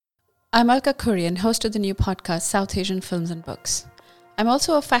I'm Alka Kurian, host of the new podcast South Asian Films and Books. I'm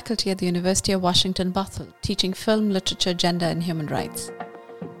also a faculty at the University of Washington, Bothell, teaching film, literature, gender, and human rights.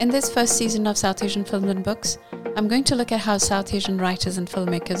 In this first season of South Asian Films and Books, I'm going to look at how South Asian writers and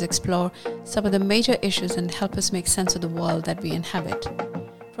filmmakers explore some of the major issues and help us make sense of the world that we inhabit.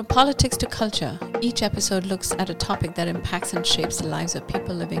 From politics to culture, each episode looks at a topic that impacts and shapes the lives of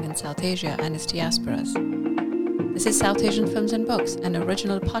people living in South Asia and its diasporas. This is South Asian Films and Books, an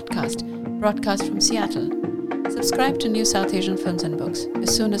original podcast broadcast from Seattle. Subscribe to new South Asian Films and Books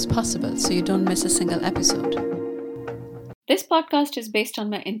as soon as possible so you don't miss a single episode. This podcast is based on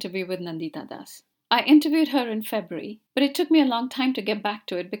my interview with Nandita Das. I interviewed her in February, but it took me a long time to get back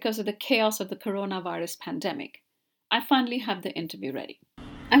to it because of the chaos of the coronavirus pandemic. I finally have the interview ready.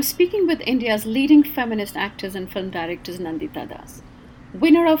 I'm speaking with India's leading feminist actors and film directors, Nandita Das.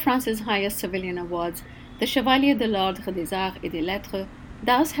 Winner of France's highest civilian awards, the Chevalier de l'Ordre des Arts et des Lettres,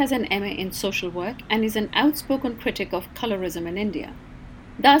 Das has an MA in social work and is an outspoken critic of colorism in India.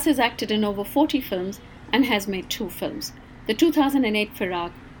 Das has acted in over 40 films and has made 2 films, the 2008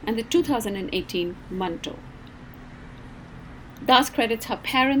 Firak and the 2018 Manto. Das credits her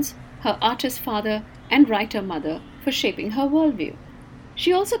parents, her artist father and writer mother for shaping her worldview.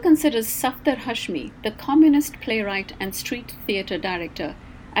 She also considers Safdar Hashmi, the communist playwright and street theatre director,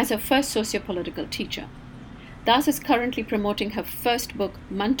 as her first sociopolitical teacher. Das is currently promoting her first book,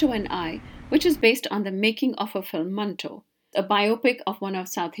 Manto and I, which is based on the making of her film Manto, a biopic of one of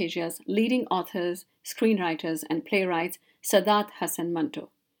South Asia's leading authors, screenwriters, and playwrights, Saadat Hasan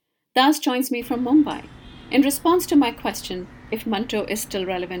Manto. Das joins me from Mumbai. In response to my question if Manto is still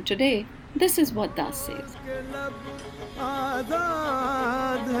relevant today, this is what Das says.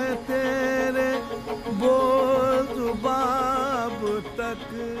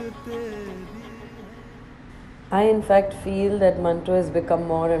 I in fact feel that Manto has become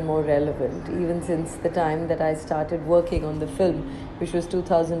more and more relevant even since the time that I started working on the film, which was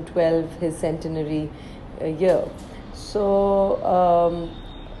 2012, his centenary year. So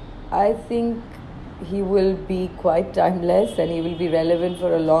I think he will be quite timeless and he will be relevant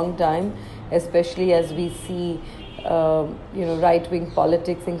for a long time, especially as we see right-wing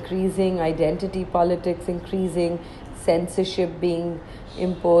politics increasing, identity politics increasing, censorship being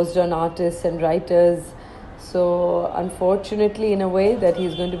imposed on artists and writers. So unfortunately, in a way, that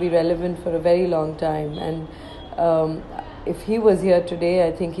he's going to be relevant for a very long time. And if he was here today,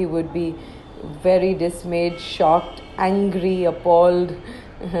 I think he would be very dismayed, shocked, angry, appalled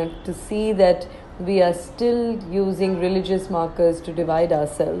to see that we are still using religious markers to divide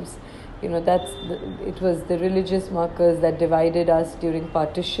ourselves. You know, it was the religious markers that divided us during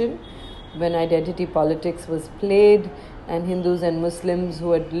partition, when identity politics was played, and Hindus and Muslims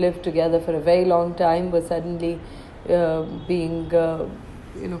who had lived together for a very long time were suddenly being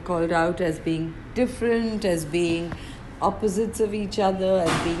called out as being different, as being opposites of each other,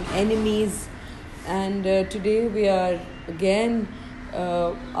 as being enemies. And today we are again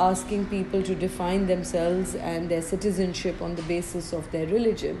asking people to define themselves and their citizenship on the basis of their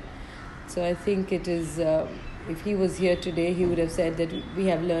religion. So I think it is, if he was here today, he would have said that we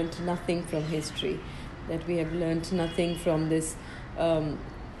have learned nothing from history, that we have learned nothing from this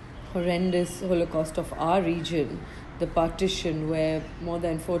horrendous Holocaust of our region, the partition where more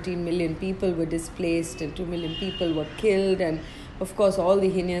than 14 million people were displaced and 2 million people were killed, and of course all the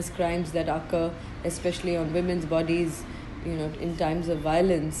heinous crimes that occur, especially on women's bodies, in times of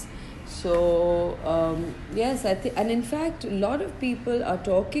violence. So yes, and in fact, a lot of people are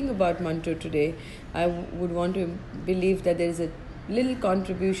talking about Manto today. I would want to believe that there is a little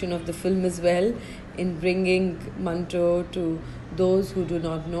contribution of the film as well in bringing Manto to those who did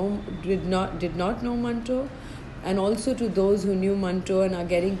not know Manto, and also to those who knew Manto and are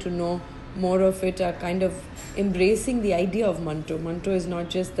getting to know more of it, are kind of embracing the idea of Manto. Manto is not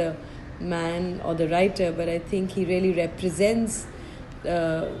just the man or the writer, but I think he really represents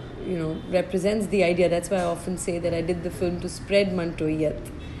the idea. That's why I often say that I did the film to spread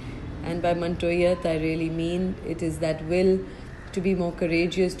Mantoiyat. And by Mantoiyat, I really mean it is that will to be more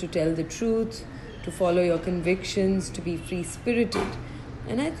courageous, to tell the truth, to follow your convictions, to be free-spirited.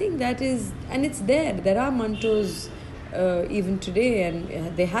 And I think that is, and it's there. There are Mantos even today,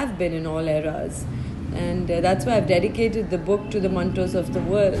 and they have been in all eras. And that's why I've dedicated the book to the Mantos of the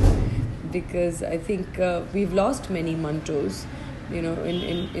world, because I think we've lost many Mantos.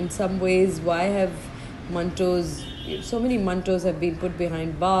 In some ways, why have Mantos, so many Mantos have been put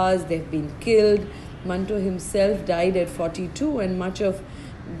behind bars, they've been killed. Manto himself died at 42, and much of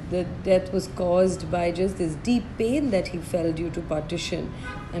the death was caused by just this deep pain that he felt due to partition,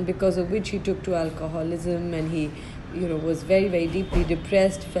 and because of which he took to alcoholism, and he was very, very deeply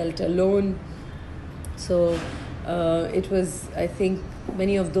depressed, felt alone. So it was, I think,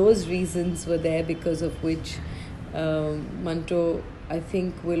 many of those reasons were there because of which Manto, I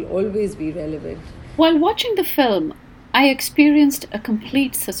think, will always be relevant. While watching the film, I experienced a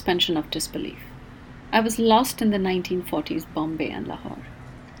complete suspension of disbelief. I was lost in the 1940s Bombay and Lahore.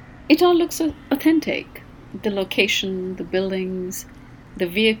 It all looks so authentic. The location, the buildings, the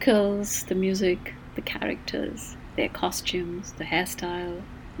vehicles, the music, the characters, their costumes, the hairstyle,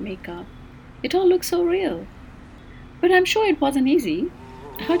 makeup. It all looks so real. But I'm sure it wasn't easy.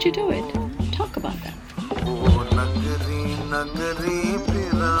 How'd you do it? Talk about that.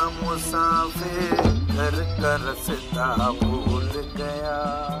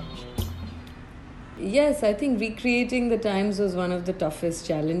 Yes, I think recreating the times was one of the toughest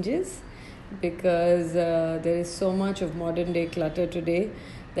challenges because there is so much of modern day clutter today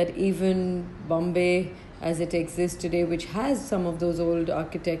that even Bombay as it exists today, which has some of those old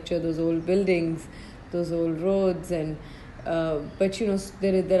architecture, those old buildings, those old roads, and but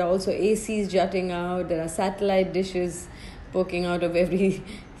there are also ACs jutting out, there are satellite dishes poking out of every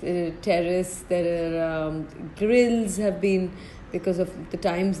terrace, there are grills have been, because of the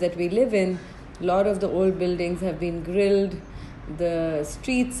times that we live in, a lot of the old buildings have been grilled, the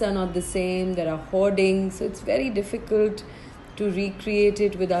streets are not the same, there are hoardings, so it's very difficult to recreate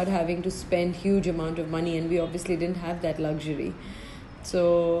it without having to spend huge amount of money, and we obviously didn't have that luxury.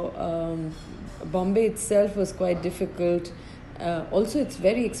 So Bombay itself was quite difficult. Also, it's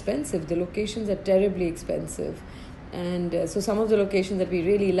very expensive. The locations are terribly expensive. And so some of the locations that we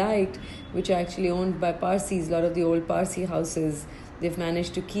really liked, which are actually owned by Parsis, a lot of the old Parsi houses, they've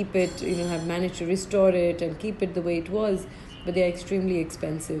managed to keep it, have managed to restore it and keep it the way it was, but they're extremely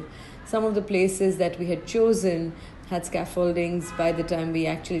expensive. Some of the places that we had chosen had scaffoldings by the time we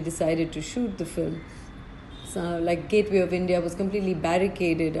actually decided to shoot the film. So, like Gateway of India was completely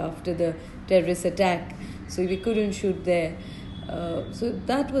barricaded after the terrorist attack, so we couldn't shoot there. So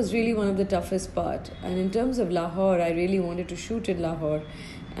that was really one of the toughest part. And in terms of Lahore, I really wanted to shoot in Lahore,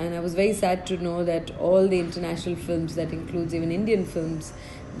 and I was very sad to know that all the international films, that includes even Indian films,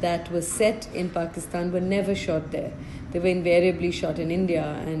 that were set in Pakistan were never shot there. They were invariably shot in India,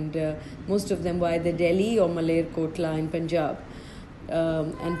 and most of them were either Delhi or Malerkotla in Punjab.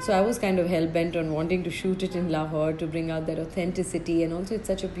 And so I was kind of hell-bent on wanting to shoot it in Lahore to bring out that authenticity, and also it's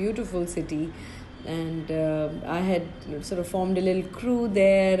such a beautiful city. And I had sort of formed a little crew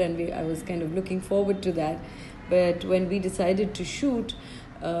there, and I was kind of looking forward to that. But when we decided to shoot,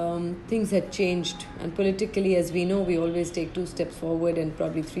 things had changed, and politically, as we know, we always take 2 steps forward and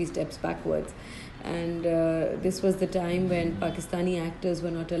probably 3 steps backwards. And this was the time when Pakistani actors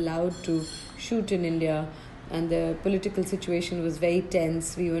were not allowed to shoot in India, and the political situation was very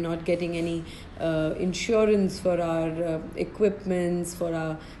tense. We were not getting any insurance for our equipments, for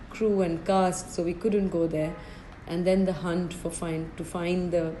our crew and cast, so we couldn't go there. And then the hunt to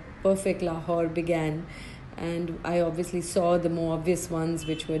find the perfect Lahore began. And I obviously saw the more obvious ones,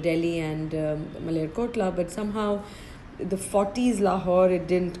 which were Delhi and Malerkotla, but somehow the 40s Lahore, it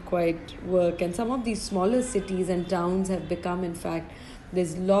didn't quite work. And some of these smaller cities and towns have become, in fact,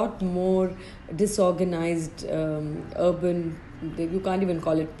 there's a lot more disorganized urban, you can't even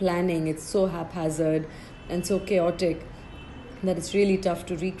call it planning, it's so haphazard and so chaotic that it's really tough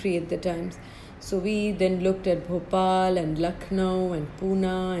to recreate the times. So we then looked at Bhopal and Lucknow and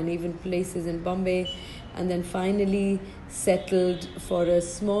Pune and even places in Bombay, and then finally settled for a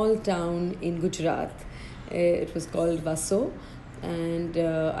small town in Gujarat. It was called Vaso, and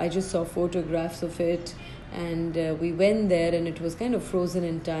I just saw photographs of it, and we went there, and it was kind of frozen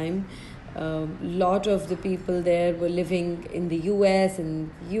in time. Lot of the people there were living in the US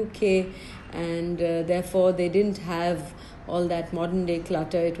and UK, and therefore they didn't have all that modern day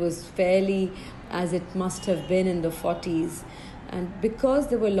clutter. It was fairly as it must have been in the 40s. And because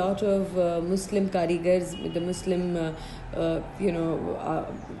there were a lot of Muslim karigars, the Muslim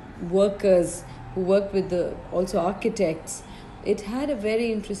workers who worked with the also architects, it had a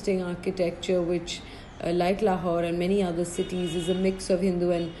very interesting architecture which like Lahore and many other cities is a mix of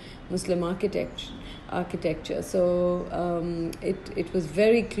Hindu and Muslim architecture. So it was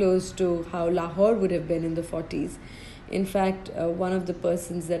very close to how Lahore would have been in the 40s. In fact, one of the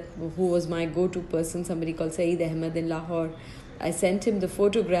persons who was my go-to person, somebody called Saeed Ahmed in Lahore, I sent him the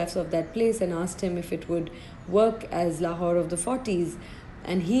photographs of that place and asked him if it would work as Lahore of the 40s.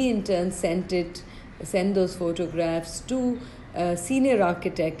 And he in turn sent those photographs to a senior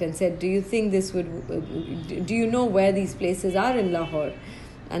architect and said, do you know where these places are in Lahore?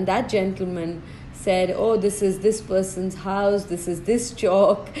 And that gentleman said, oh, this is this person's house, this is this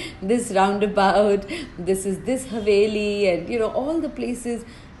chalk, this roundabout, this is this Haveli, and all the places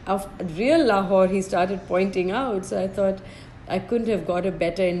of real Lahore he started pointing out. So I thought I couldn't have got a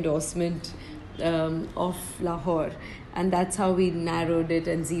better endorsement of Lahore, and that's how we narrowed it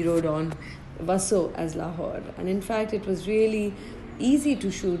and zeroed on Vaso as Lahore. And in fact, it was really easy to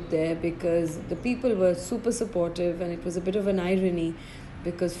shoot there because the people were super supportive, and it was a bit of an irony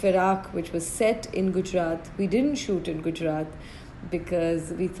because Firak, which was set in Gujarat, we didn't shoot in Gujarat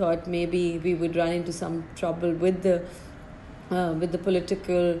because we thought maybe we would run into some trouble with the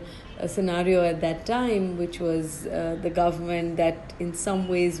political scenario at that time, which was the government that in some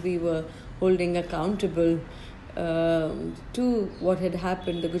ways we were holding accountable to what had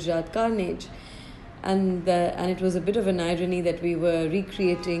happened, the Gujarat carnage. And it was a bit of an irony that we were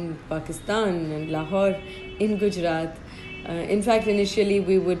recreating Pakistan and Lahore in Gujarat. In fact, initially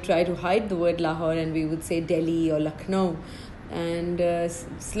we would try to hide the word Lahore and we would say Delhi or Lucknow. And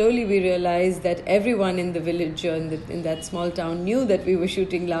slowly we realized that everyone in the village or in that small town knew that we were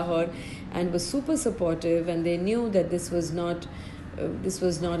shooting Lahore and was super supportive, and they knew that this was not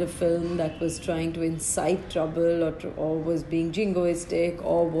a film that was trying to incite trouble or was being jingoistic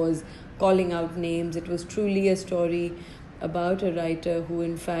or was calling out names. It was truly a story about a writer who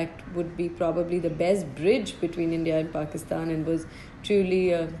in fact would be probably the best bridge between India and Pakistan, and was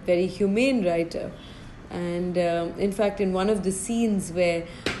truly a very humane writer. And in fact, in one of the scenes where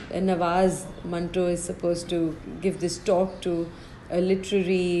Nawaz Manto is supposed to give this talk to a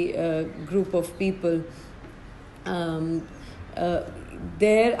literary group of people,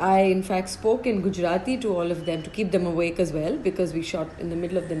 there I in fact spoke in Gujarati to all of them to keep them awake as well, because we shot in the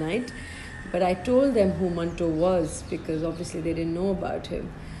middle of the night. But I told them who Manto was because obviously they didn't know about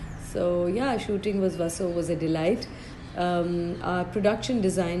him. So yeah, shooting Vaso was a delight. Our production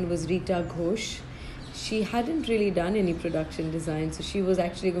design was Rita Ghosh. She hadn't really done any production design, so she was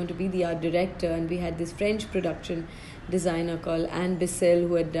actually going to be the art director, and we had this French production designer called Anne Bissell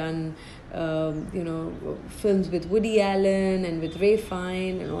who had done films with Woody Allen and with Ray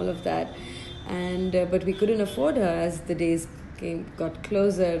Fine and all of that, and but we couldn't afford her as the days got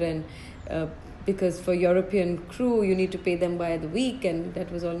closer, and because for European crew you need to pay them by the week, and that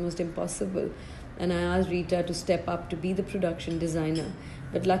was almost impossible. And I asked Rita to step up to be the production designer.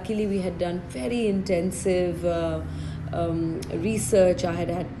 But luckily we had done very intensive research. I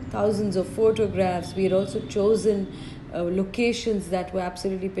had thousands of photographs. We had also chosen locations that were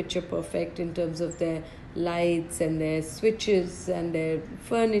absolutely picture perfect in terms of their lights and their switches and their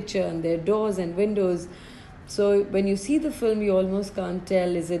furniture and their doors and windows. So when you see the film, you almost can't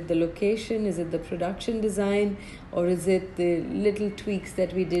tell, is it the location, is it the production design, or is it the little tweaks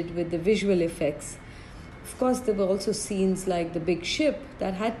that we did with the visual effects. Of course, there were also scenes like the big ship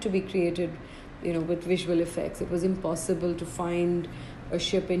that had to be created, with visual effects. It was impossible to find a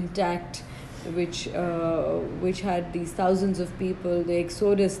ship intact, which had these thousands of people, the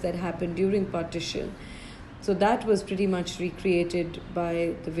exodus that happened during partition. So that was pretty much recreated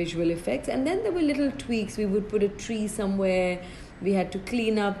by the visual effects. And then there were little tweaks. We would put a tree somewhere. We had to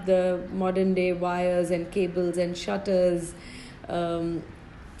clean up the modern day wires and cables and shutters.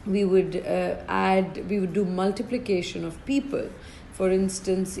 We would do multiplication of people. For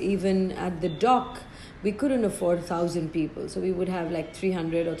instance, even at the dock, we couldn't afford 1,000 people. So we would have like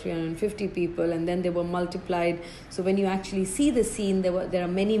 300 or 350 people, and then they were multiplied. So when you actually see the scene, there are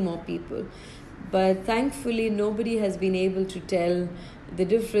many more people. But thankfully, nobody has been able to tell the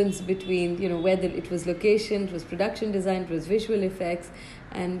difference between, whether it was location, it was production design, it was visual effects,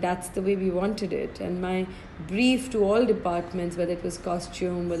 and that's the way we wanted it. And my brief to all departments, whether it was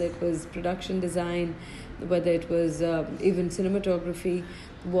costume, whether it was production design, whether it was even cinematography,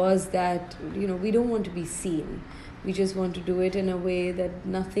 was that, we don't want to be seen. We just want to do it in a way that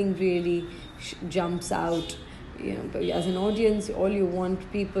nothing really jumps out. But as an audience, all you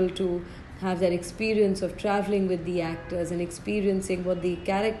want people to have that experience of traveling with the actors and experiencing what the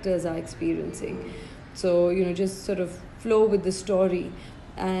characters are experiencing. So, just sort of flow with the story.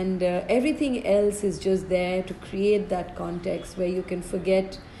 And everything else is just there to create that context where you can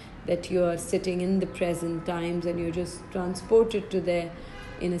forget that you are sitting in the present times and you're just transported to there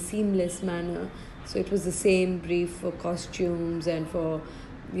in a seamless manner. So it was the same brief for costumes and for,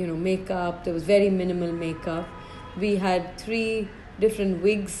 makeup. There was very minimal makeup. We had 3 different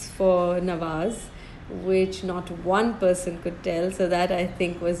wigs for Nawaz, which not one person could tell. So that I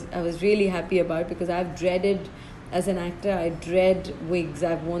think I was really happy about, because I've dreaded, as an actor, I dread wigs.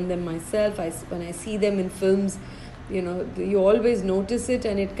 I've worn them myself. When I see them in films, you always notice it,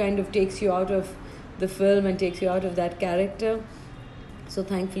 and it kind of takes you out of the film and takes you out of that character. So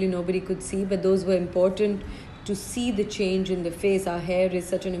thankfully nobody could see, but those were important to see the change in the face. Our hair is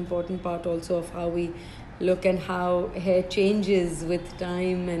such an important part also of how we look and how hair changes with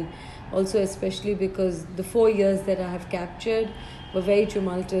time, and also especially because the 4 years that I have captured were very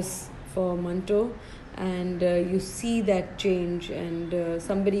tumultuous for Manto, and you see that change, and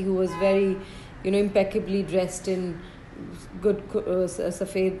somebody who was very, impeccably dressed in good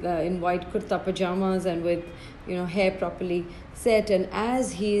safed in white kurta pajamas and with hair properly set, and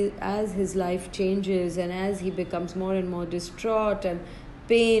as his life changes and as he becomes more and more distraught and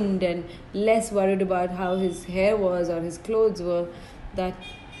pained and less worried about how his hair was or his clothes were, that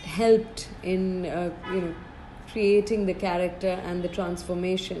helped in creating the character and the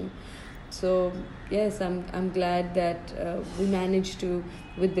transformation. So yes, I'm glad that we managed to,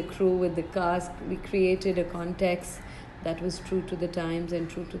 with the crew, with the cast, we created a context that was true to the times and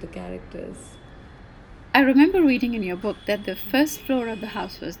true to the characters. I remember reading in your book that the first floor of the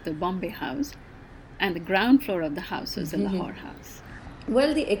house was the Bombay house and the ground floor of the house was the Lahore house.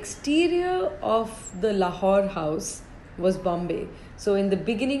 Well, the exterior of the Lahore house was Bombay. So in the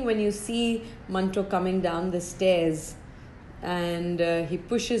beginning, when you see Manto coming down the stairs, and he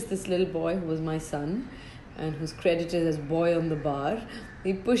pushes this little boy who was my son and who's credited as boy on the bar,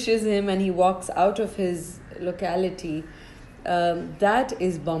 he pushes him and he walks out of his locality. That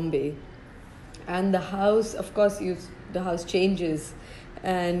is Bombay. And the house, of course, the house changes,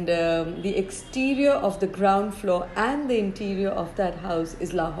 and the exterior of the ground floor and the interior of that house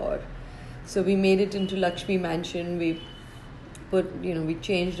is Lahore. So we made it into Lakshmi Mansion. We we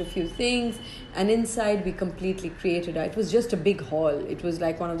changed a few things, and inside we completely created it. It was just a big hall. It was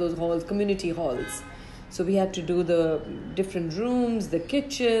like one of those halls, community halls. So we had to do the different rooms, the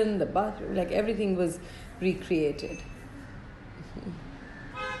kitchen, the bathroom, like everything was recreated.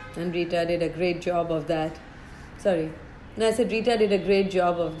 And Rita did a great job of that. I said Rita did a great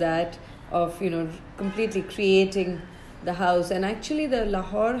job of that, of, completely creating the house. And actually the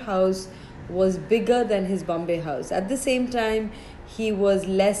Lahore house was bigger than his Bombay house. At the same time, he was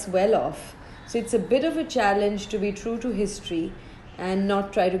less well off. So it's a bit of a challenge to be true to history and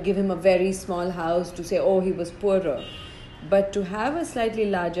not try to give him a very small house to say, oh, he was poorer. But to have a slightly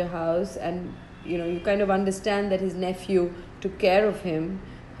larger house, and, you kind of understand that his nephew took care of him,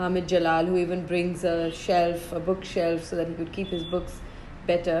 Hamid Jalal, who even brings a bookshelf so that he could keep his books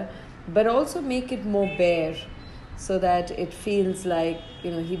better, but also make it more bare so that it feels like,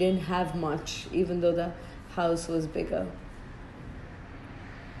 he didn't have much, even though the house was bigger.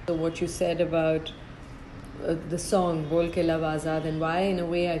 So what you said about the song Bol Ke Lab Azad, and why in a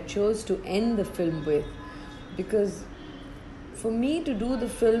way I chose to end the film with, because for me to do the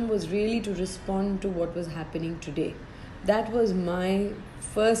film was really to respond to what was happening today. That was my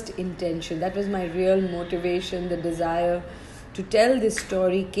first intention. That was my real motivation. The desire to tell this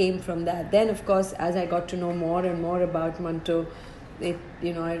story came from that. Then, of course, as I got to know more and more about Manto,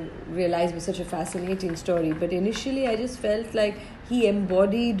 I realized it was such a fascinating story. But initially, I just felt like he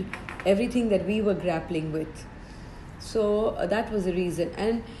embodied everything that we were grappling with. So that was the reason.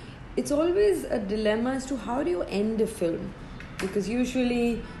 And it's always a dilemma as to how do you end a film? Because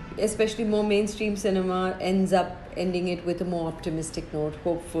usually, especially more mainstream cinema, ends up ending it with a more optimistic note,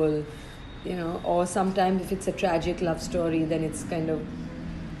 hopeful, or sometimes if it's a tragic love story, then it's kind of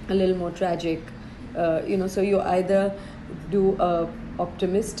a little more tragic, so you either do a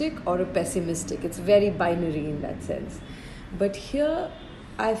optimistic or a pessimistic. It's very binary in that sense. But here,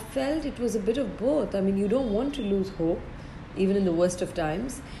 I felt it was a bit of both. I mean, you don't want to lose hope, even in the worst of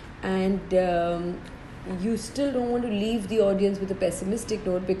times, and you still don't want to leave the audience with a pessimistic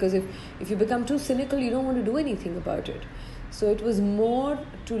note, because if you become too cynical, you don't want to do anything about it. So it was more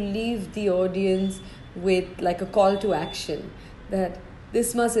to leave the audience with like a call to action, that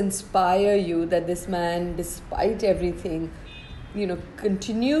this must inspire you, that this man, despite everything,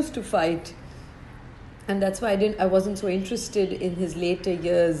 continues to fight. And that's why I wasn't so interested in his later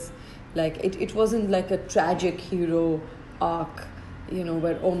years. Like it wasn't like a tragic hero arc,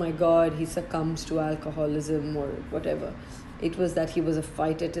 where, oh my God, he succumbs to alcoholism or whatever. It was that he was a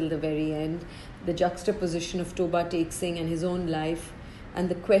fighter till the very end. The juxtaposition of Toba Tek Singh and his own life, and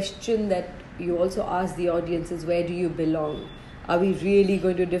the question that you also ask the audience is, where do you belong? Are we really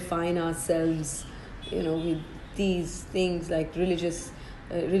going to define ourselves, with these things like religious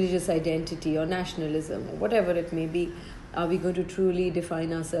identity or nationalism or whatever it may be? Are we going to truly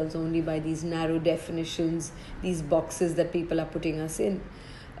define ourselves only by these narrow definitions, these boxes that people are putting us in?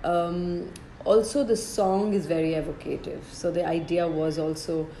 Also, the song is very evocative. So the idea was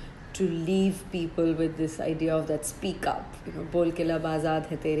also to leave people with this idea of that speak up. Bol ke lab azad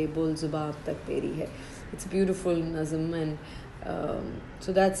hai tere, bol zubaan tak teri hai. It's a beautiful nazm, and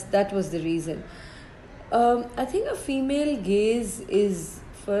So that was the reason. I think a female gaze is,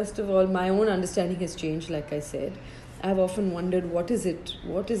 first of all, my own understanding has changed, like I said. I've often wondered what is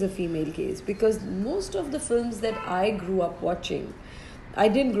a female gaze? Because most of the films that I grew up watching, I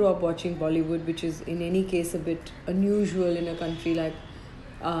didn't grow up watching Bollywood, which is in any case a bit unusual in a country like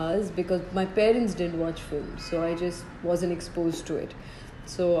ours, because my parents didn't watch films, so I just wasn't exposed to it.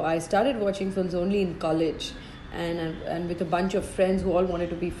 So I started watching films only in college, and with a bunch of friends who all wanted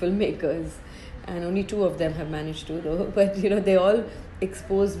to be filmmakers, and only two of them have managed to, though. But they all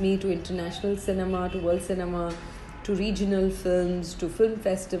exposed me to international cinema, to world cinema, to regional films, to film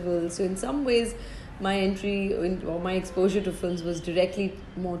festivals. So in some ways, my my exposure to films was directly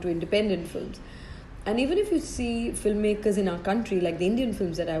more to independent films. And even if you see filmmakers in our country, like the Indian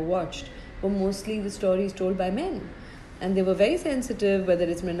films that I watched, were mostly the stories told by men. And they were very sensitive, whether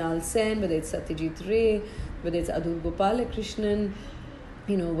it's Mrinal Sen, whether it's Satyajit Ray, whether it's Adur Gopalakrishnan,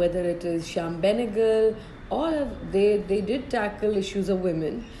 whether it is Shyam Benegal, they did tackle issues of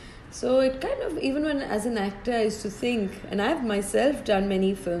women. So it kind of, even when as an actor I used to think, and I've myself done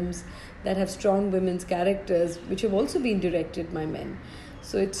many films that have strong women's characters, which have also been directed by men.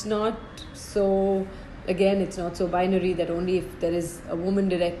 So it's not so, again, it's not so binary that only if there is a woman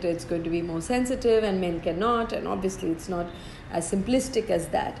director it's going to be more sensitive and men cannot, and obviously it's not as simplistic as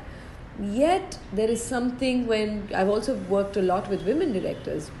that. Yet there is something when I've also worked a lot with women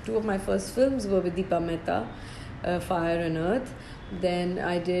directors. Two of my first films were with Deepa Mehta, Fire and Earth. Then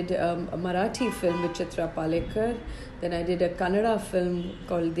I did a Marathi film with Chitra Palekar. Then I did a Kannada film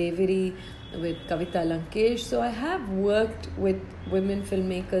called Deviri with Kavita Lankesh. So I have worked with women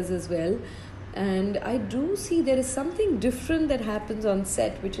filmmakers as well. And I do see there is something different that happens on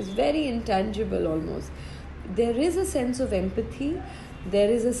set, which is very intangible almost. There is a sense of empathy. There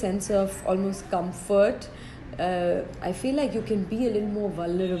is a sense of almost comfort. I feel like you can be a little more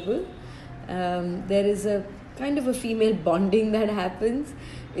vulnerable. There is a kind of a female bonding that happens.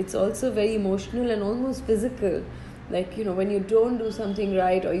 It's also very emotional and almost physical. Like, when you don't do something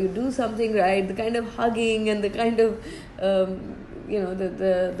right or you do something right, the kind of hugging and the kind of,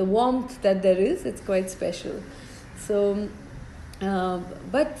 the warmth that there is, it's quite special. So,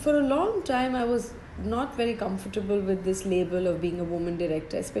 but for a long time I was not very comfortable with this label of being a woman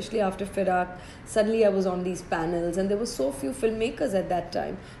director, especially after Firak. Suddenly I was on these panels and there were so few filmmakers at that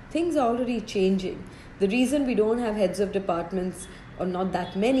time. Things are already changing. The reason we don't have heads of departments, or not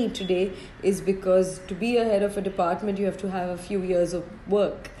that many today, is because to be a head of a department you have to have a few years of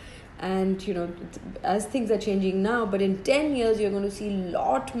work. And as things are changing now, but in 10 years you're going to see a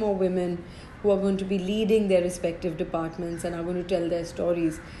lot more women who are going to be leading their respective departments and are going to tell their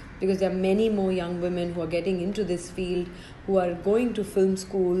stories, because there are many more young women who are getting into this field, who are going to film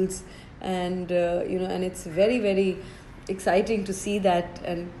schools, and and it's very, very exciting to see that,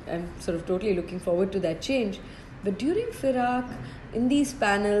 and I'm sort of totally looking forward to that change. But during Firak, in these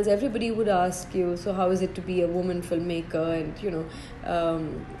panels, everybody would ask you, so how is it to be a woman filmmaker? And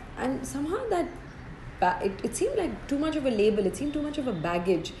and somehow that it seemed like too much of a label. It seemed too much of a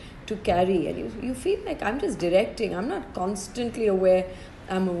baggage to carry, and you feel like I'm just directing. I'm not constantly aware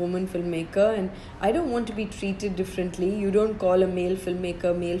I'm a woman filmmaker, and I don't want to be treated differently. You don't call a male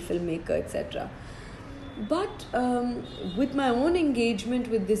filmmaker, etc. But with my own engagement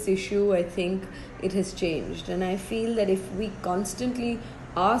with this issue, I think it has changed. And I feel that if we constantly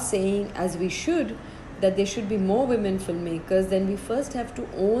are saying, as we should, that there should be more women filmmakers, then we first have to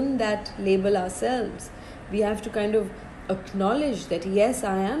own that label ourselves. We have to kind of acknowledge that, yes,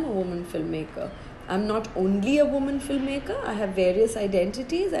 I am a woman filmmaker. I'm not only a woman filmmaker. I have various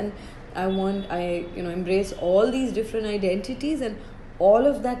identities, and I embrace all these different identities, and all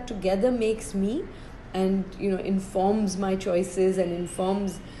of that together makes me, and informs my choices and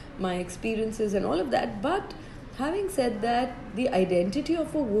informs my experiences and all of that. But having said that, the identity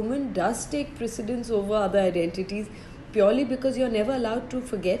of a woman does take precedence over other identities, purely because you're never allowed to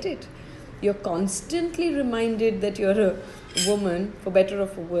forget it. You're constantly reminded that you're a woman, for better or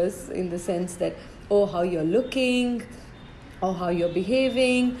for worse, in the sense that, how you're looking, or how you're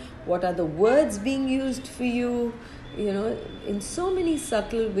behaving, what are the words being used for you, in so many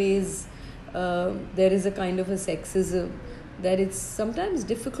subtle ways. There is a kind of a sexism that it's sometimes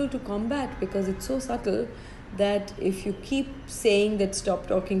difficult to combat, because it's so subtle that if you keep saying that stop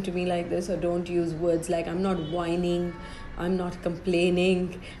talking to me like this, or don't use words like, I'm not whining, I'm not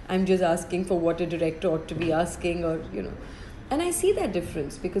complaining, I'm just asking for what a director ought to be asking, or and I see that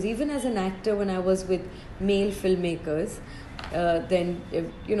difference, because even as an actor, when I was with male filmmakers, then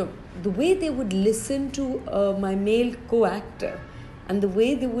the way they would listen to my male co-actor and the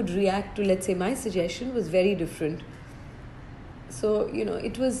way they would react to, let's say, my suggestion was very different. So,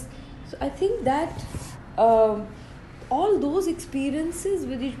 it was, so I think that um, all those experiences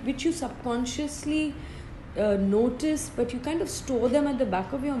which you subconsciously notice, but you kind of store them at the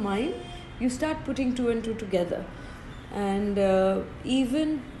back of your mind, you start putting two and two together. And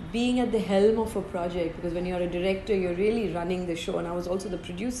even being at the helm of a project, because when you're a director, you're really running the show, and I was also the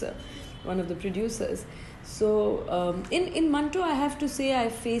producer, one of the producers. So in Manto, I have to say I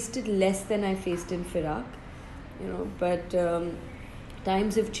faced it less than I faced in Firak, but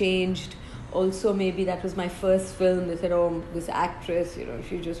times have changed. Also, maybe that was my first film. They said, oh, this actress,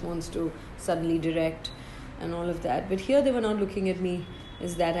 she just wants to suddenly direct and all of that. But here they were not looking at me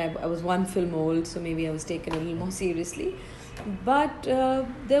as that. I was one film old, so maybe I was taken a little more seriously. But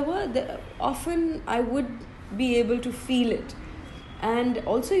often I would be able to feel it. And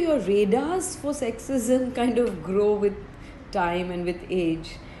also your radars for sexism kind of grow with time and with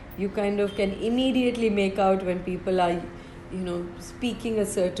age. You kind of can immediately make out when people are, speaking a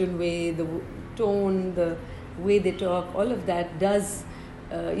certain way, the tone, the way they talk, all of that does,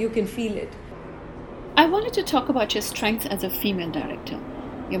 you can feel it. I wanted to talk about your strengths as a female director.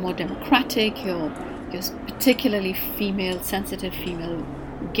 You're more democratic, you're particularly sensitive female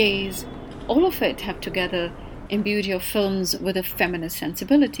gaze. All of it have together imbued your films with a feminist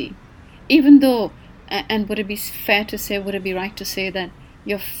sensibility. Even though, and would it be right to say that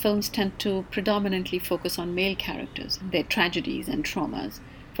your films tend to predominantly focus on male characters, their tragedies and traumas?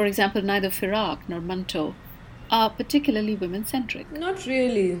 For example, neither Firak nor Manto are particularly women-centric. Not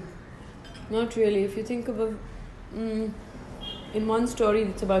really. If you think about, in one story,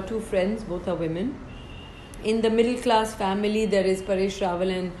 it's about two friends, both are women. In the middle-class family, there is Paresh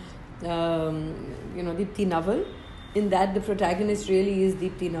Rawal and Deepti Naval. In that, the protagonist really is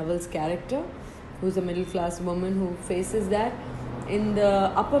Deepti Naval's character, who's a middle-class woman who faces that. In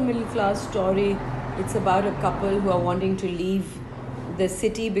the upper middle-class story, it's about a couple who are wanting to leave the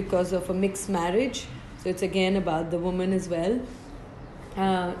city because of a mixed marriage. So it's again about the woman as well.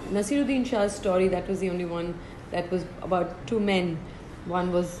 Naseeruddin Shah's story, that was the only one that was about two men.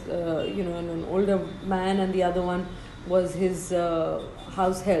 One was, an older man, and the other one was his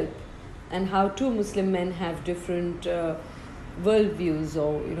house help. And how two Muslim men have different worldviews,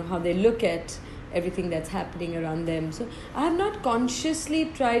 or how they look at everything that's happening around them. So I have not consciously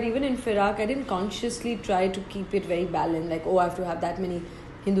tried, even in Firak, I didn't consciously try to keep it very balanced, like, I have to have that many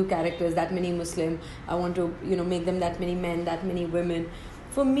Hindu characters, that many Muslim, I want to make them that many men, that many women.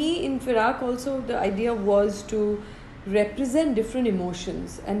 For me in Firak also, the idea was to represent different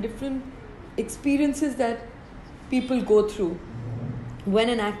emotions and different experiences that people go through when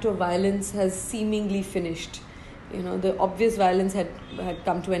an act of violence has seemingly finished. The obvious violence had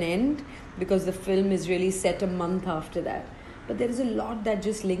come to an end, because the film is really set a month after that. But there is a lot that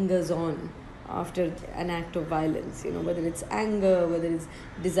just lingers on after an act of violence, whether it's anger, whether it's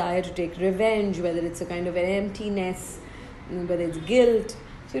desire to take revenge, whether it's a kind of an emptiness, whether it's guilt.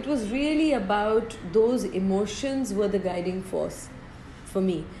 So it was really about those emotions were the guiding force for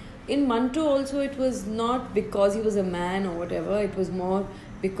me. In Manto also, it was not because he was a man or whatever, it was more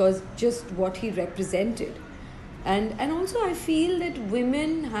because just what he represented. And also I feel that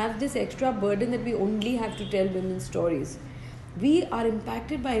women have this extra burden that we only have to tell women's stories. We are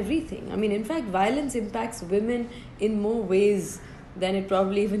impacted by everything. In fact, violence impacts women in more ways than it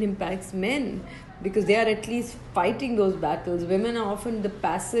probably even impacts men, because they are at least fighting those battles. Women are often the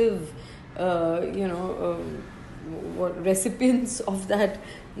passive, recipients of that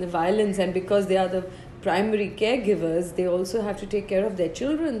violence, and because they are the primary caregivers, they also have to take care of their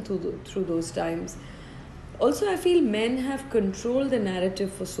children through those times. Also, I feel men have controlled the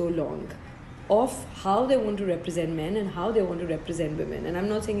narrative for so long of how they want to represent men and how they want to represent women. And I'm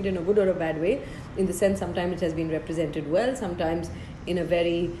not saying it in a good or a bad way, in the sense sometimes it has been represented well, sometimes in a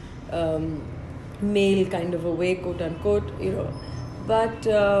very male kind of a way, quote unquote, But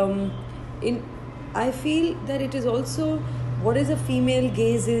I feel that it is also, what is a female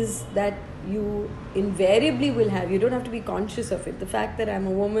gaze is that you invariably will have. You don't have to be conscious of it. The fact that I'm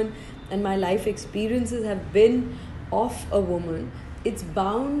a woman and my life experiences have been of a woman, it's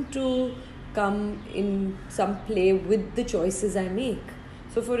bound to come in some play with the choices I make.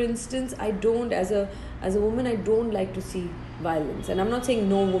 So for instance, I don't, as a woman, I don't like to see violence. And I'm not saying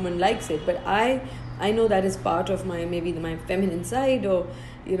no woman likes it, but I know that is part of my feminine side, or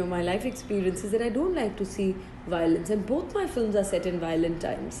my life experiences, that I don't like to see violence. And both my films are set in violent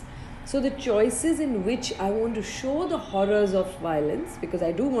times. So the choices in which I want to show the horrors of violence, because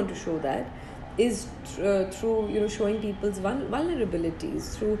I do want to show that, is through showing people's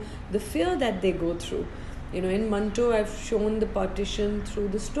vulnerabilities, through the fear that they go through. In Manto, I've shown the partition through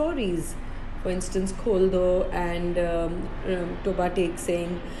the stories For instance, Kholdo and Toba Tek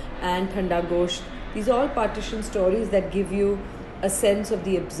Singh and Thanda Gosht. These are all partition stories that give you a sense of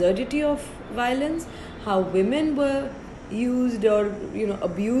the absurdity of violence, how women were used or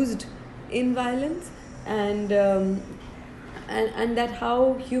abused in violence, and that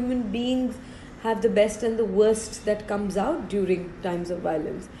how human beings have the best and the worst that comes out during times of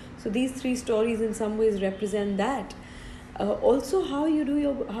violence. So these three stories in some ways represent that. Also, how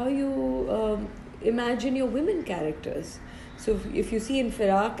you imagine your women characters. So if you see in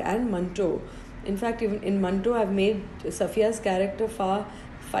Firak and Manto, in fact, even in Manto, I've made Safiya's character far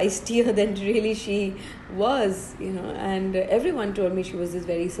feistier than really she was, and everyone told me she was this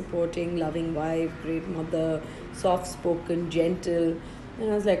very supporting, loving wife, great mother, soft-spoken, gentle.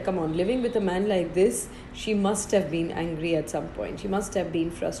 And I was like, come on, living with a man like this, she must have been angry at some point. She must have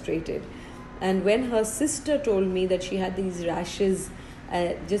been frustrated. And when her sister told me that she had these rashes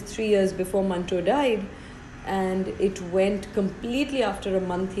just 3 years before Manto died, and it went completely after a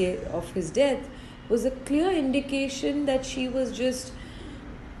month of his death, was a clear indication that she was just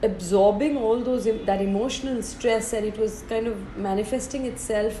absorbing all that emotional stress, and it was kind of manifesting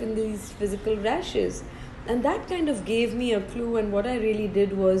itself in these physical rashes. And that kind of gave me a clue, and what I really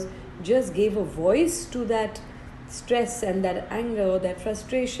did was just gave a voice to that stress and that anger or that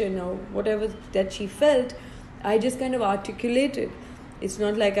frustration or whatever that she felt. I just kind of articulated. It's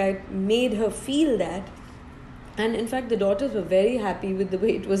not like I made her feel that. And in fact, the daughters were very happy with the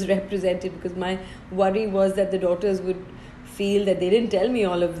way it was represented, because my worry was that the daughters would feel that they didn't tell me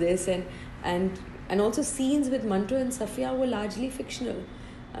all of this. And also scenes with Manto and Safiya were largely fictional,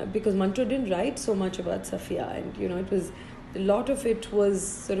 because Manto didn't write so much about Safiya, and it was a lot of it was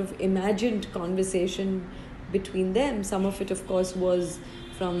sort of imagined conversation between them. Some of it, of course, was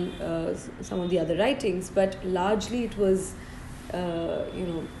from some of the other writings, but largely it was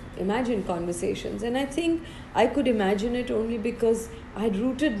imagined conversations. And I think I could imagine it only because I had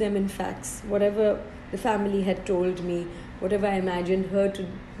rooted them in facts, whatever the family had told me, whatever I imagined her to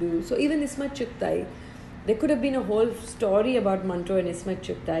do. So even Ismat Chughtai, there could have been a whole story about Manto and Ismat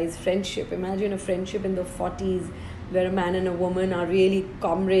Chughtai's friendship. Imagine a friendship in the 40s where a man and a woman are really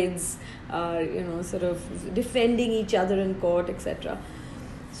comrades, are sort of defending each other in court, etc.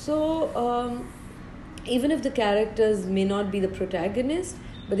 So even if the characters may not be the protagonist,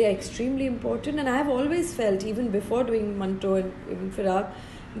 but they are extremely important. And I have always felt, even before doing Manto and even Firak,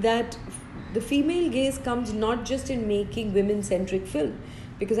 that the female gaze comes not just in making women-centric film,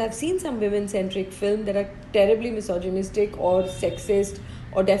 because I've seen some women-centric film that are terribly misogynistic or sexist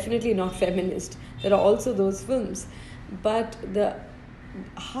or definitely not feminist. There are also those films. But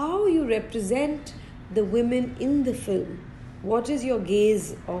how you represent the women in the film, what is your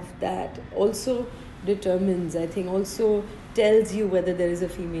gaze of that, also determines, I think, also tells you whether there is a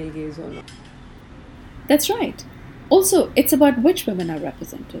female gaze or not. That's right. Also, it's about which women are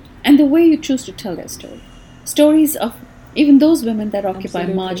represented and the way you choose to tell their story. Stories of even those women that occupy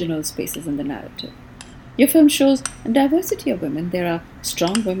Absolutely. marginal spaces in the narrative. Your film shows a diversity of women. There are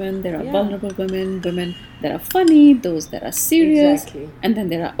strong women, there are vulnerable women, women that are funny, those that are serious, Exactly. and then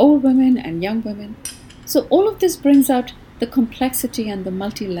there are old women and young women. So all of this brings out the complexity and the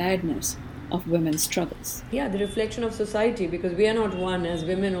multi-layeredness of women's struggles. Yeah, the reflection of society, because we are not one. As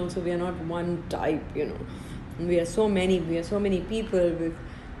women also, we are not one type, We are so many people with,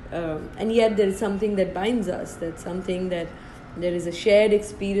 and yet there is something that binds us. That's something that there is a shared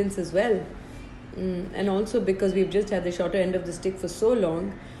experience as well. And also because we've just had the shorter end of the stick for so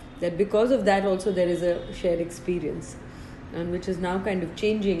long, that because of that also there is a shared experience, and which is now kind of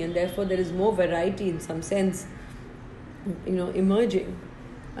changing, and therefore there is more variety in some sense, emerging.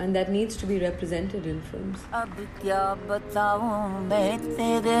 And that needs to be represented in films. अब क्या बताऊं मैं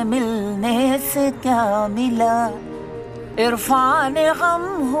तेरे मिलने से क्या मिला इरफान गम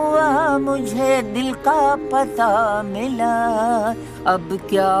हुआ मुझे दिल का पता मिला अब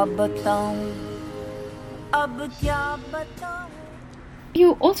क्या बताऊं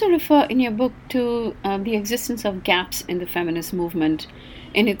You also refer in your book to the existence of gaps in the feminist movement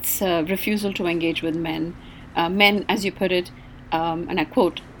in its refusal to engage with men. Men, as you put it, and I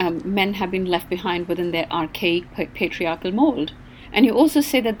quote, men have been left behind within their archaic patriarchal mold. And you also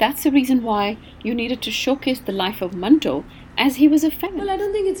say that that's the reason why you needed to showcase the life of Manto, as he was a feminist. Well, I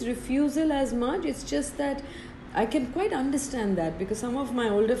don't think it's refusal as much. It's just that I can quite understand that, because some of my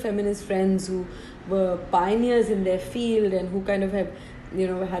older feminist friends who were pioneers in their field and who kind of have,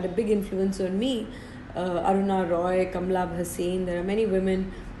 had a big influence on me, Aruna Roy, Kamla Hussain, there are many women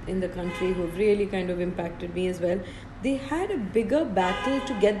in the country who have really kind of impacted me as well. They had a bigger battle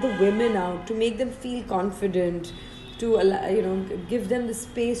to get the women out, to make them feel confident, to allow, give them the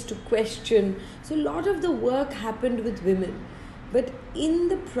space to question. So a lot of the work happened with women, but in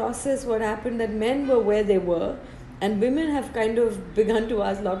the process what happened that men were where they were and women have kind of begun to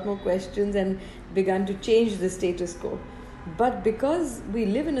ask a lot more questions and begun to change the status quo. But because we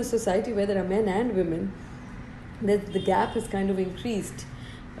live in a society where there are men and women, the gap has kind of increased.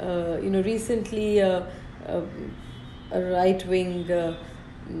 Recently a right-wing,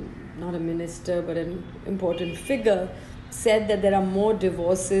 not a minister, but an important figure, said that there are more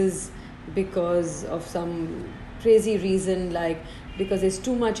divorces because of some crazy reason, like because there's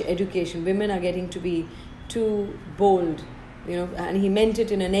too much education. Women are getting to be too bold, and he meant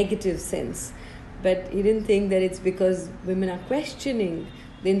it in a negative sense. But he didn't think that it's because women are questioning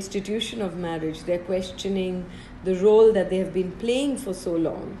the institution of marriage. They're questioning the role that they have been playing for so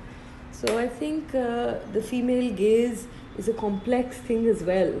long. So I think the female gaze is a complex thing as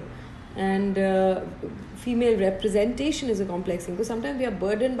well. And female representation is a complex thing, because sometimes we are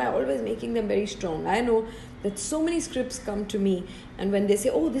burdened by always making them very strong. I know that so many scripts come to me, and when they say,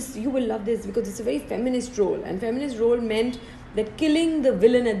 oh, this, you will love this because it's a very feminist role, and feminist role meant that killing the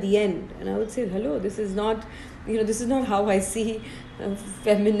villain at the end. And I would say, hello, this is not how I see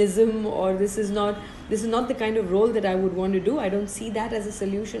feminism, or this is not the kind of role that I would want to do. I don't see that as a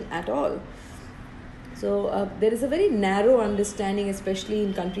solution at all. So there is a very narrow understanding, especially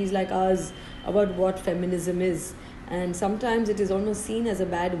in countries like ours, about what feminism is. And sometimes it is almost seen as a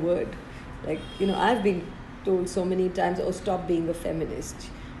bad word. Like, I've been told so many times, oh, stop being a feminist,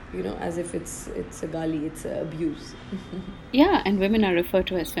 as if it's a gali, it's an abuse. Yeah, and women are referred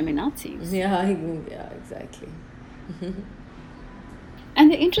to as feminazis. Yeah, exactly. And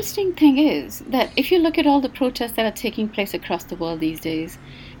the interesting thing is that if you look at all the protests that are taking place across the world these days,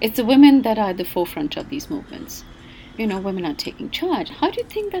 it's the women that are at the forefront of these movements. Women are taking charge. How do you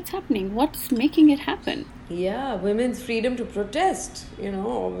think that's happening? What's making it happen? Yeah, women's freedom to protest,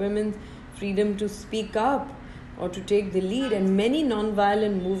 or women's freedom to speak up or to take the lead. And many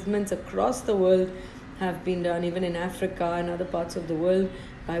non-violent movements across the world have been done, even in Africa and other parts of the world,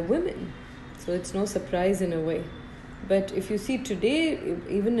 by women. So it's no surprise in a way. But if you see today,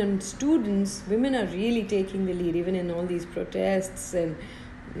 even in students, women are really taking the lead, even in all these protests and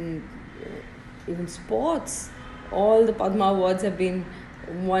even sports. All the Padma Awards have been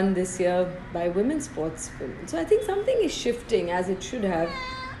won this year by women's sportswomen. So I think something is shifting, as it should have,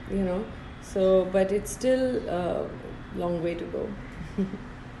 So, but it's still a long way to go.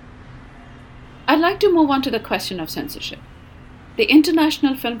 I'd like to move on to the question of censorship. The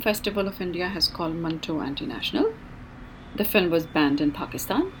International Film Festival of India has called Manto anti-national. The film was banned in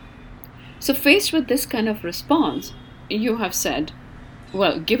Pakistan. So faced with this kind of response, you have said,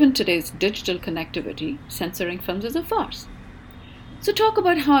 well, given today's digital connectivity, censoring films is a farce. So talk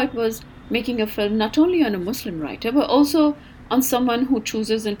about how it was making a film not only on a Muslim writer, but also on someone who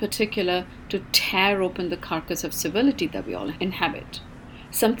chooses in particular to tear open the carcass of civility that we all inhabit.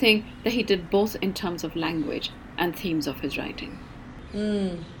 Something that he did both in terms of language and themes of his writing.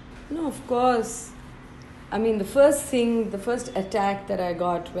 No, of course. I mean, the first attack that I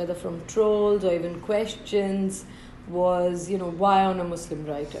got, whether from trolls or even questions, was, why on a Muslim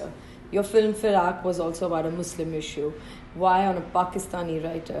writer? Your film Firak was also about a Muslim issue. Why on a Pakistani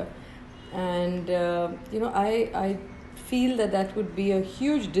writer? And, I feel that would be a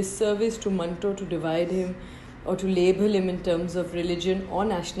huge disservice to Manto to divide him or to label him in terms of religion or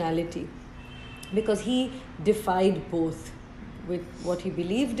nationality, because he defied both with what he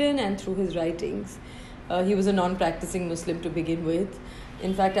believed in and through his writings. He was a non-practicing Muslim to begin with.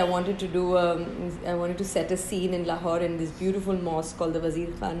 In fact, I wanted to set a scene in Lahore in this beautiful mosque called the Wazir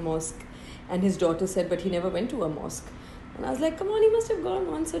Khan Mosque, and his daughter said, but he never went to a mosque. And I was like, come on, he must have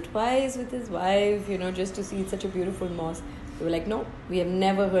gone once or twice with his wife, just to see such a beautiful mosque. They were like, no, we have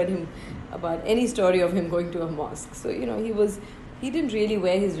never heard him about any story of him going to a mosque. So, he didn't really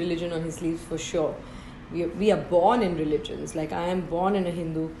wear his religion on his sleeves for sure. We are born in religions. Like, I am born in a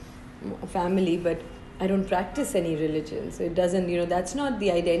Hindu family, but I don't practice any religion. So it doesn't, that's not the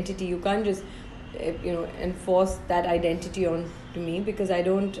identity. You can't just, enforce that identity on to me, because I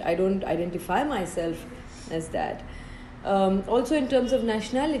don't identify myself as that. Also in terms of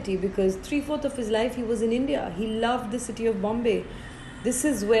nationality, because 3/4 of his life he was in India. He loved the city of Bombay. This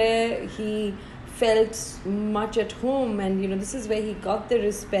is where he felt much at home, and this is where he got the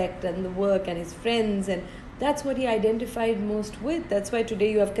respect and the work and his friends, and that's what he identified most with. That's why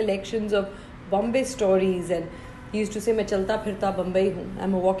today you have collections of Bombay stories, and he used to say, "Main chalta phirta Bombay hu.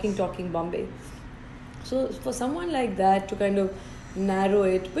 I'm a walking, talking Bombay." So for someone like that to kind of narrow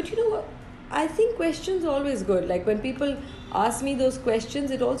it, but I think questions are always good. Like when people ask me those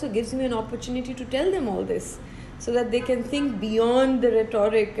questions, it also gives me an opportunity to tell them all this. so that they can think beyond the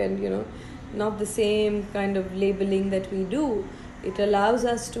rhetoric and, not the same kind of labeling that we do. It allows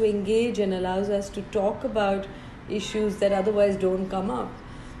us to engage and allows us to talk about issues that otherwise don't come up.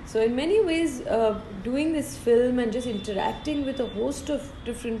 So in many ways, doing this film and just interacting with a host of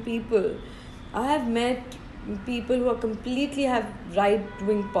different people, I have met people who are completely have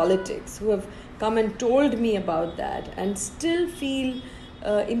right-wing politics, who have come and told me about that and still feel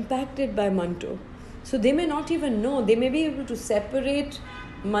impacted by Manto. So they may not even know. They may be able to separate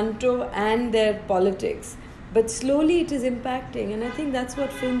Manto and their politics, but slowly it is impacting. And I think that's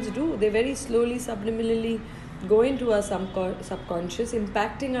what films do. They very slowly, subliminally go into our subconscious,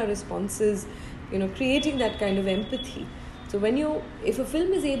 impacting our responses, creating that kind of empathy. So if a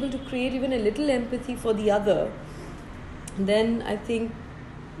film is able to create even a little empathy for the other, then I think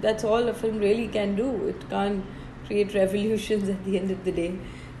that's all a film really can do. It can't create revolutions at the end of the day.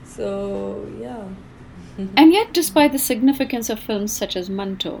 So, yeah. And yet, despite the significance of films such as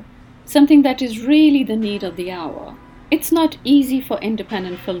Manto, something that is really the need of the hour, it's not easy for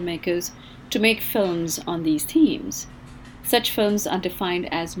independent filmmakers to make films on these themes. Such films are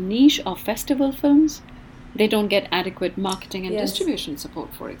defined as niche or festival films. They don't get adequate marketing and distribution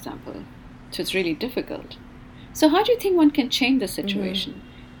support, for example. So it's really difficult. So how do you think one can change the situation?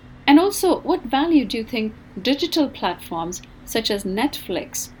 And also, what value do you think digital platforms such as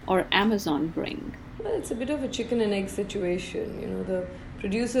Netflix or Amazon bring? Well, it's a bit of a chicken and egg situation. The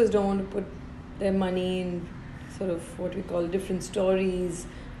producers don't want to put their money in sort of what we call different stories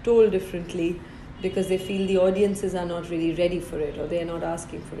told differently because they feel the audiences are not really ready for it or they are not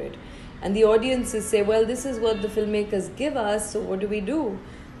asking for it. And the audiences say, well, this is what the filmmakers give us, so what do we do?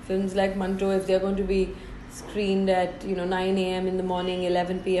 Films like Manto, if they're going to be screened at 9 a.m. in the morning,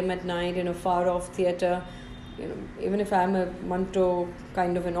 11 p.m. at night in a far-off theatre, even if I'm a Manto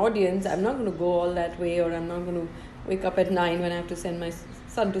kind of an audience, I'm not going to go all that way, or I'm not going to wake up at 9 when I have to send my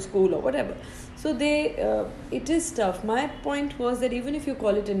son to school or whatever. So it is tough. My point was that even if you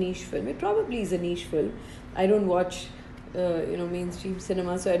call it a niche film, it probably is a niche film. I don't watch mainstream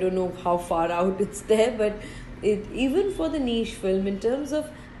cinema, so I don't know how far out it's there, but even for the niche film, in terms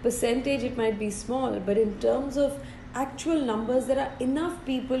of percentage it might be small, but in terms of actual numbers, there are enough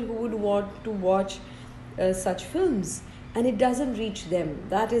people who would want to watch such films, and it doesn't reach them.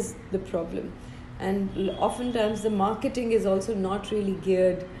 That is the problem. And oftentimes the marketing is also not really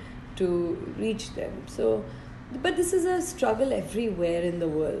geared to reach them. But this is a struggle everywhere in the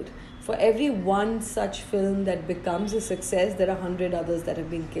world. For every one such film that becomes a success, there are 100 others that have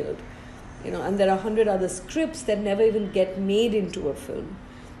been killed. And there are 100 other scripts that never even get made into a film.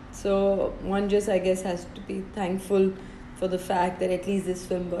 So one just, I guess, has to be thankful for the fact that at least this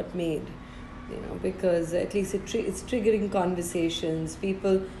film got made. Because at least it's triggering conversations.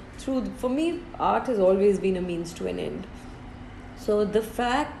 For me, art has always been a means to an end. So the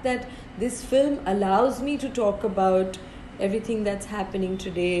fact that this film allows me to talk about everything that's happening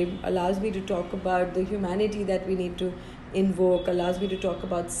today, allows me to talk about the humanity that we need to invoke, allows me to talk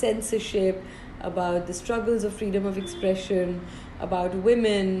about censorship, about the struggles of freedom of expression, about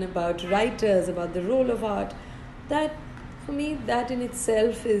women, about writers, about the role of art, that, for me, that in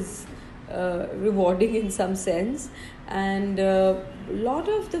itself is rewarding in some sense. And a lot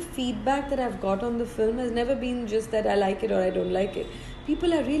of the feedback that I've got on the film has never been just that I like it or I don't like it.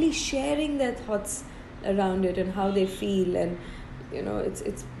 People are really sharing their thoughts around it and how they feel, and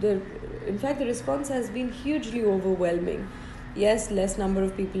in fact the response has been hugely overwhelming. Yes, less number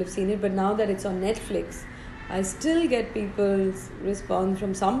of people have seen it, but now that it's on Netflix, I still get people's response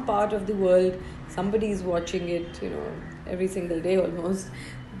from some part of the world. Somebody is watching it, every single day almost.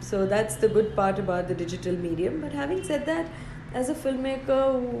 So that's the good part about the digital medium. But having said that, as a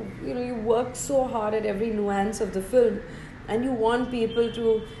filmmaker, you work so hard at every nuance of the film, and you want people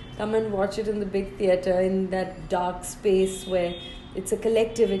to come and watch it in the big theatre, in that dark space where it's a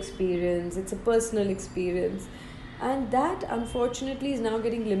collective experience, it's a personal experience. And that, unfortunately, is now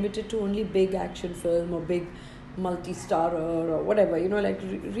getting limited to only big action film or big multi-starrer or whatever,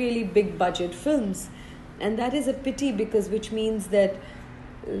 really big budget films. And that is a pity, which means that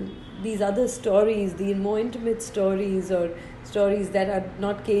these other stories, the more intimate stories, or stories that are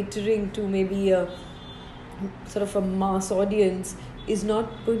not catering to maybe a sort of a mass audience, is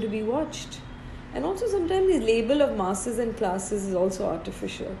not going to be watched. And also sometimes the label of masses and classes is also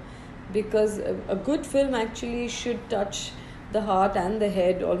artificial, because a good film actually should touch the heart and the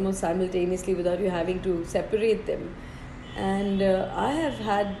head almost simultaneously without you having to separate them. And I have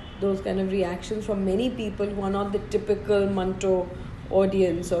had those kind of reactions from many people who are not the typical Manto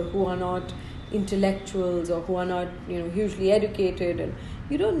audience, or who are not intellectuals, or who are not hugely educated. And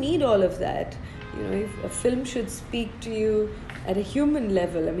you don't need all of that. if a film should speak to you at a human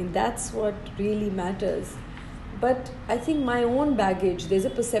level, I mean, that's what really matters. But I think my own baggage, there's a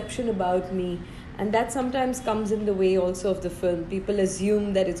perception about me, and that sometimes comes in the way also of the film. People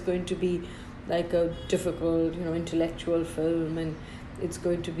assume that it's going to be like a difficult, intellectual film, and it's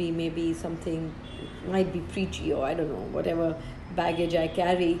going to be maybe something, might be preachy, or I don't know, whatever baggage I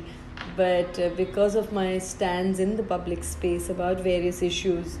carry. But because of my stands in the public space about various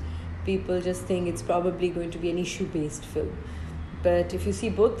issues, people just think it's probably going to be an issue-based film. But if you see,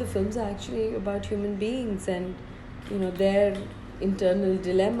 both the films are actually about human beings and their internal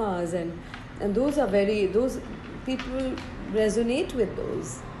dilemmas, and those people resonate with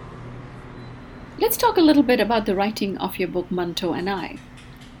those. Let's talk a little bit about the writing of your book, Manto and I.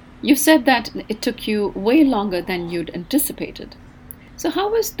 You said that it took you way longer than you'd anticipated. So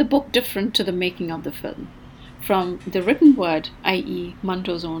how was the book different to the making of the film? From the written word, i.e.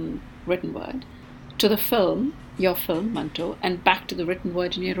 Manto's own written word, to the film, your film, Manto, and back to the written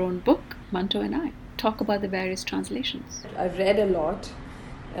word in your own book, Manto and I. Talk about the various translations. I've read a lot.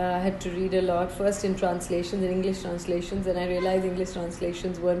 I had to read a lot, first in translations, in English translations, and I realized English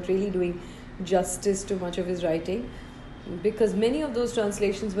translations weren't really doing justice to much of his writing, because many of those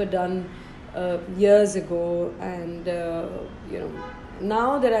translations were done years ago, and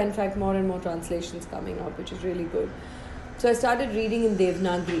now there are in fact more and more translations coming up, which is really good. So I started reading in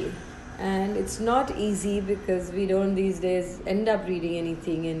Devanagari, and it's not easy because we don't these days end up reading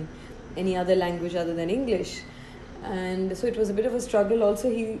anything in any other language other than English. And so it was a bit of a struggle.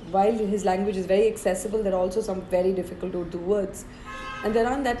 Also, while his language is very accessible, there are also some very difficult Urdu words, and there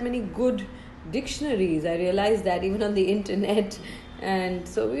aren't that many good dictionaries. I realized that even on the internet, and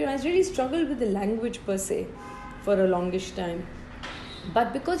so I really struggled with the language per se for a longish time.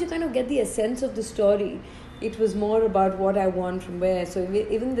 But because you kind of get the essence of the story, it was more about what I want from where. So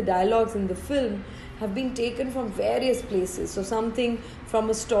even the dialogues in the film have been taken from various places. So something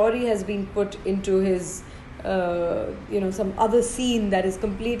from a story has been put into his some other scene that is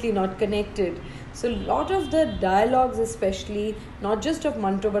completely not connected. So a lot of the dialogues, especially not just of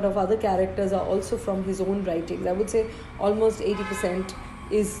Manto but of other characters, are also from his own writings. I would say almost 80%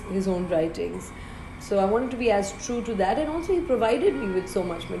 is his own writings. So I wanted to be as true to that, and also he provided me with so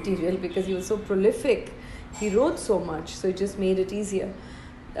much material because he was so prolific. He wrote so much, so it just made it easier.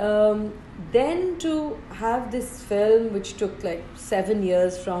 Then to have this film, which took like 7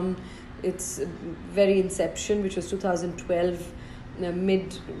 years from its very inception, which was 2012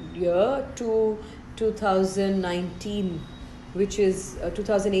 mid-year, to 2019, which is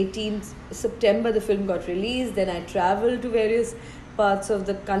 2018 September, the film got released. Then I traveled to various parts of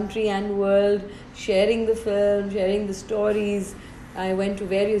the country and world, sharing the film, sharing the stories. I went to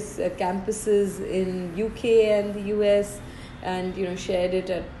various campuses in UK and the US, and shared it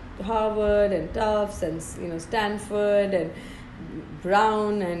at Harvard and Tufts and Stanford and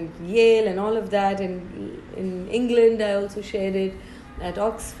Brown and Yale and all of that. In England, I also shared it at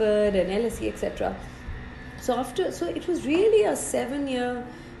Oxford and LSE, etc. So it was really a 7-year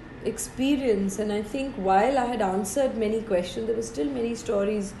experience, and I think while I had answered many questions, there were still many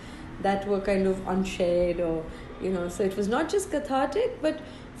stories that were kind of unshared, or so it was not just cathartic, but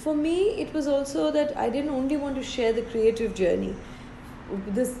for me it was also that I didn't only want to share the creative journey.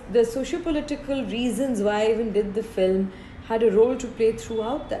 The socio-political reasons why I even did the film had a role to play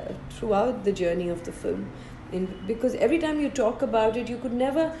throughout the journey of the film. Because every time you talk about it, you could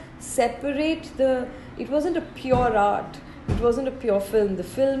never separate it wasn't a pure art, it wasn't a pure film. The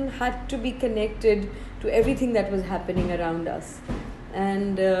film had to be connected to everything that was happening around us.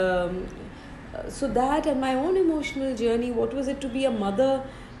 And so that, and my own emotional journey, what was it to be a mother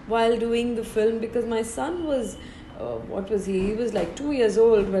while doing the film, because my son was, he was like 2 years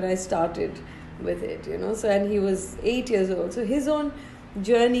old when I started with it, so, and he was 8 years old. So his own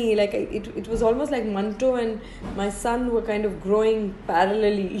journey, like it was almost like Manto and my son were kind of growing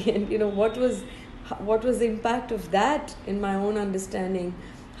parallelly, and what was the impact of that in my own understanding?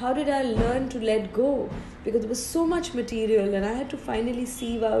 How did I learn to let go? Because there was so much material, and I had to finally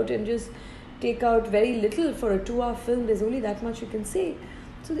sieve out and just take out very little. For a 2-hour film, there's only that much you can say.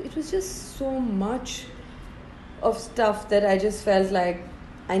 So it was just so much of stuff that I just felt like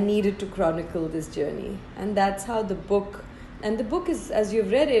I needed to chronicle this journey. And that's how the book is, as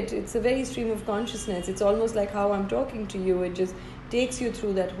you've read it, it's a very stream of consciousness. It's almost like how I'm talking to you. It just takes you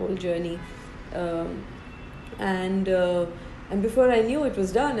through that whole journey. And before I knew it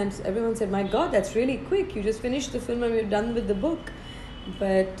was done, and everyone said, "My God, that's really quick. You just finished the film and we're done with the book."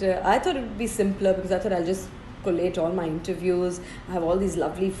 But I thought it would be simpler, because I thought I'll just collate all my interviews. I have all these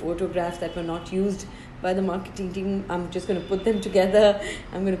lovely photographs that were not used by the marketing team. I'm just going to put them together.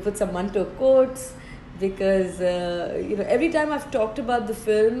 I'm going to put some Manto quotes because every time I've talked about the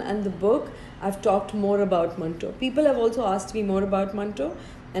film and the book, I've talked more about Manto. People have also asked me more about Manto,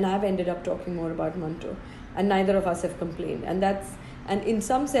 and I've ended up talking more about Manto, and neither of us have complained. And in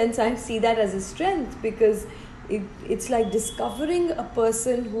some sense, I see that as a strength, because it's like discovering a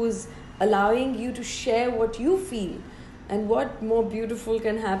person who's allowing you to share what you feel. And what more beautiful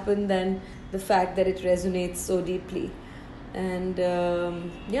can happen than the fact that it resonates so deeply. And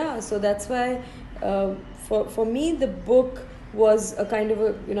so that's why for me the book was a kind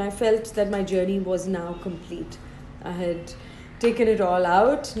of I felt that my journey was now complete. I had taken it all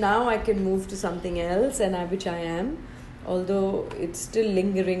out. Now I can move to something else, which I am, although it's still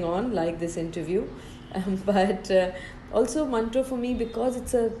lingering on, like this interview. But also Manto for me, because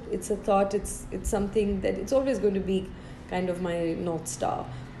it's a thought, it's something that it's always going to be kind of my North Star,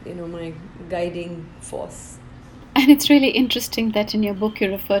 my guiding force. And it's really interesting that in your book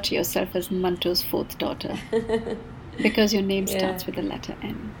you refer to yourself as Manto's fourth daughter, because your name starts with the letter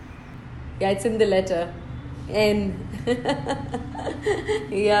N. Yeah, it's in the letter N.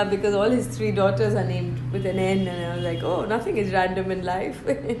 Yeah, because all his 3 daughters are named with an N, and I was like, oh, nothing is random in life.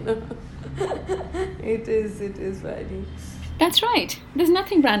 It is funny. That's right. There's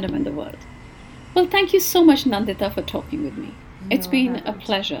nothing random in the world. Well, thank you so much, Nandita, for talking with me. It's been a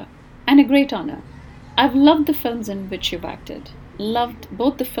pleasure and a great honor. I've loved the films in which you've acted, loved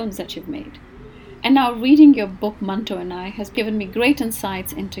both the films that you've made. And now reading your book, Manto and I, has given me great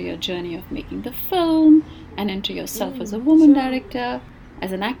insights into your journey of making the film and into yourself as a woman director,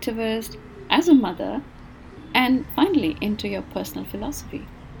 as an activist, as a mother, and finally into your personal philosophy.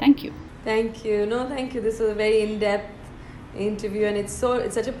 Thank you. Thank you. No, thank you. This was a very in-depth interview, and it's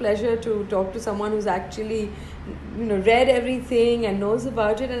such a pleasure to talk to someone who's actually read everything and knows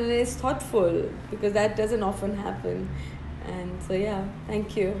about it and is thoughtful, because that doesn't often happen. And so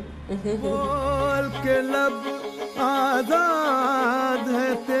thank you. बोल के लब आज़ाद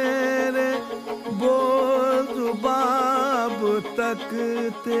है तेरे, बोल जुबान तक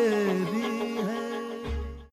तेरी है.